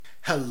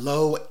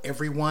Hello,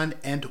 everyone,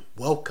 and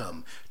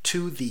welcome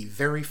to the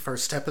very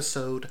first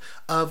episode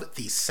of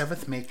the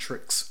Seventh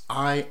Matrix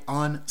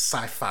On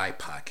Sci-Fi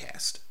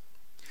Podcast.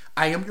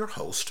 I am your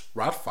host,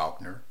 Rod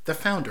Faulkner, the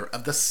founder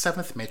of the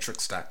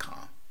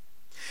seventhmatrix.com.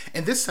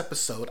 In this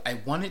episode,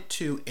 I wanted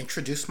to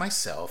introduce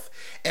myself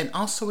and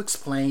also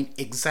explain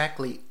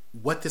exactly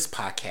what this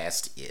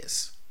podcast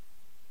is.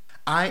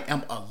 I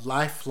am a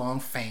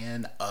lifelong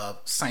fan of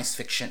science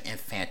fiction and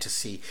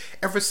fantasy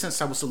ever since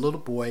I was a little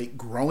boy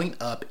growing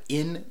up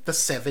in the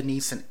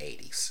 70s and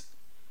 80s.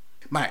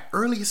 My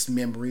earliest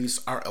memories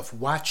are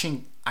of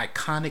watching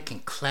iconic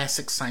and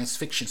classic science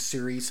fiction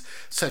series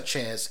such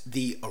as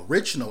the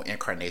original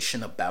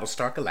incarnation of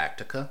Battlestar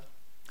Galactica,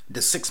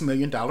 The $6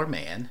 Million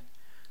Man,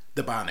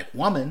 The Bionic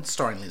Woman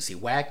starring Lindsay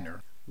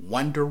Wagner,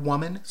 Wonder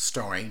Woman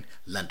starring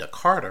Linda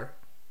Carter,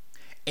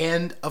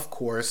 and of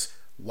course,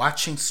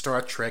 watching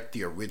Star Trek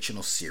the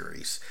original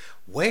series,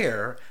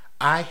 where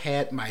I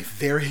had my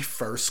very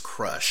first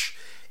crush.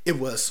 It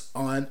was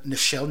on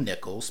Nichelle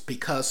Nichols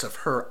because of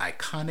her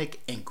iconic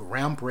and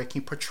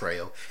groundbreaking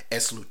portrayal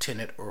as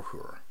Lieutenant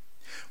Uhura.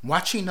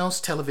 Watching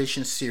those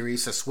television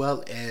series as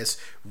well as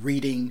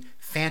reading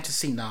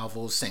fantasy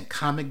novels and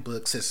comic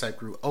books as I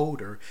grew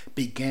older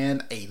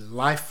began a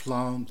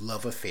lifelong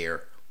love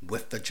affair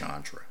with the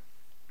genre.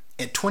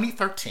 In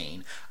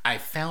 2013, I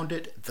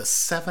founded the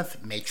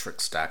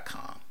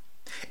seventhmatrix.com,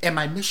 and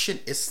my mission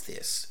is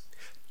this: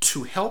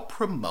 to help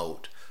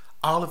promote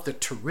all of the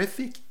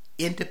terrific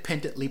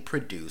independently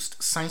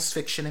produced science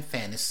fiction and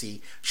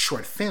fantasy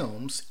short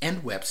films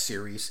and web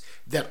series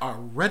that are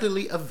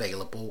readily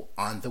available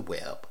on the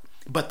web,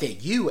 but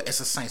that you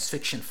as a science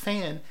fiction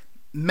fan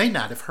may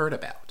not have heard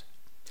about.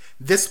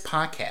 This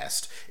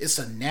podcast is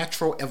a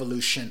natural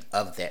evolution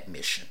of that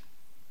mission.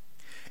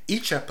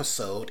 Each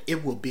episode,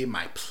 it will be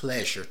my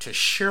pleasure to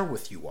share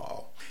with you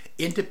all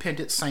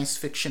independent science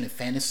fiction and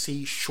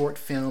fantasy short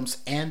films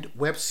and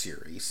web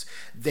series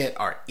that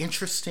are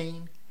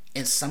interesting,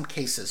 in some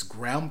cases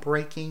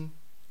groundbreaking,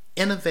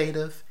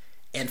 innovative,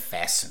 and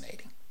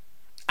fascinating.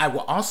 I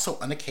will also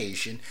on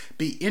occasion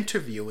be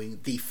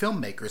interviewing the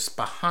filmmakers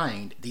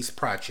behind these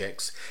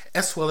projects,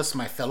 as well as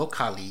my fellow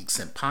colleagues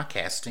in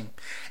podcasting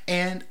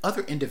and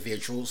other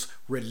individuals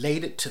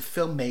related to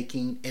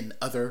filmmaking and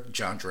other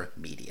genre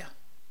media.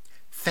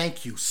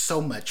 Thank you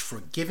so much for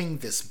giving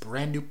this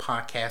brand new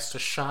podcast a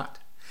shot,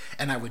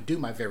 and I would do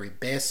my very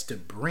best to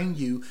bring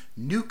you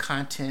new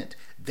content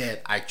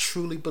that I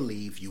truly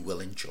believe you will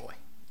enjoy.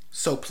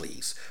 So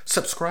please,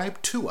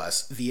 subscribe to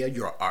us via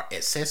your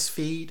RSS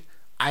feed,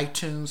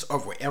 iTunes, or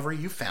wherever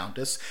you found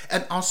us,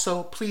 and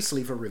also please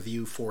leave a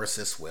review for us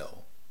as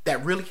well.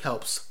 That really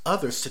helps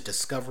others to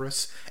discover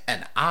us,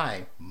 and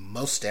I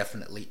most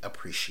definitely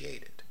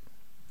appreciate it.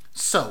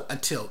 So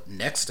until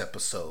next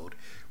episode,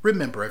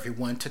 remember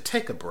everyone to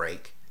take a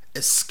break,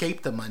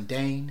 escape the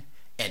mundane,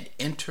 and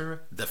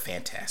enter the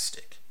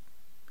fantastic.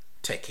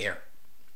 Take care.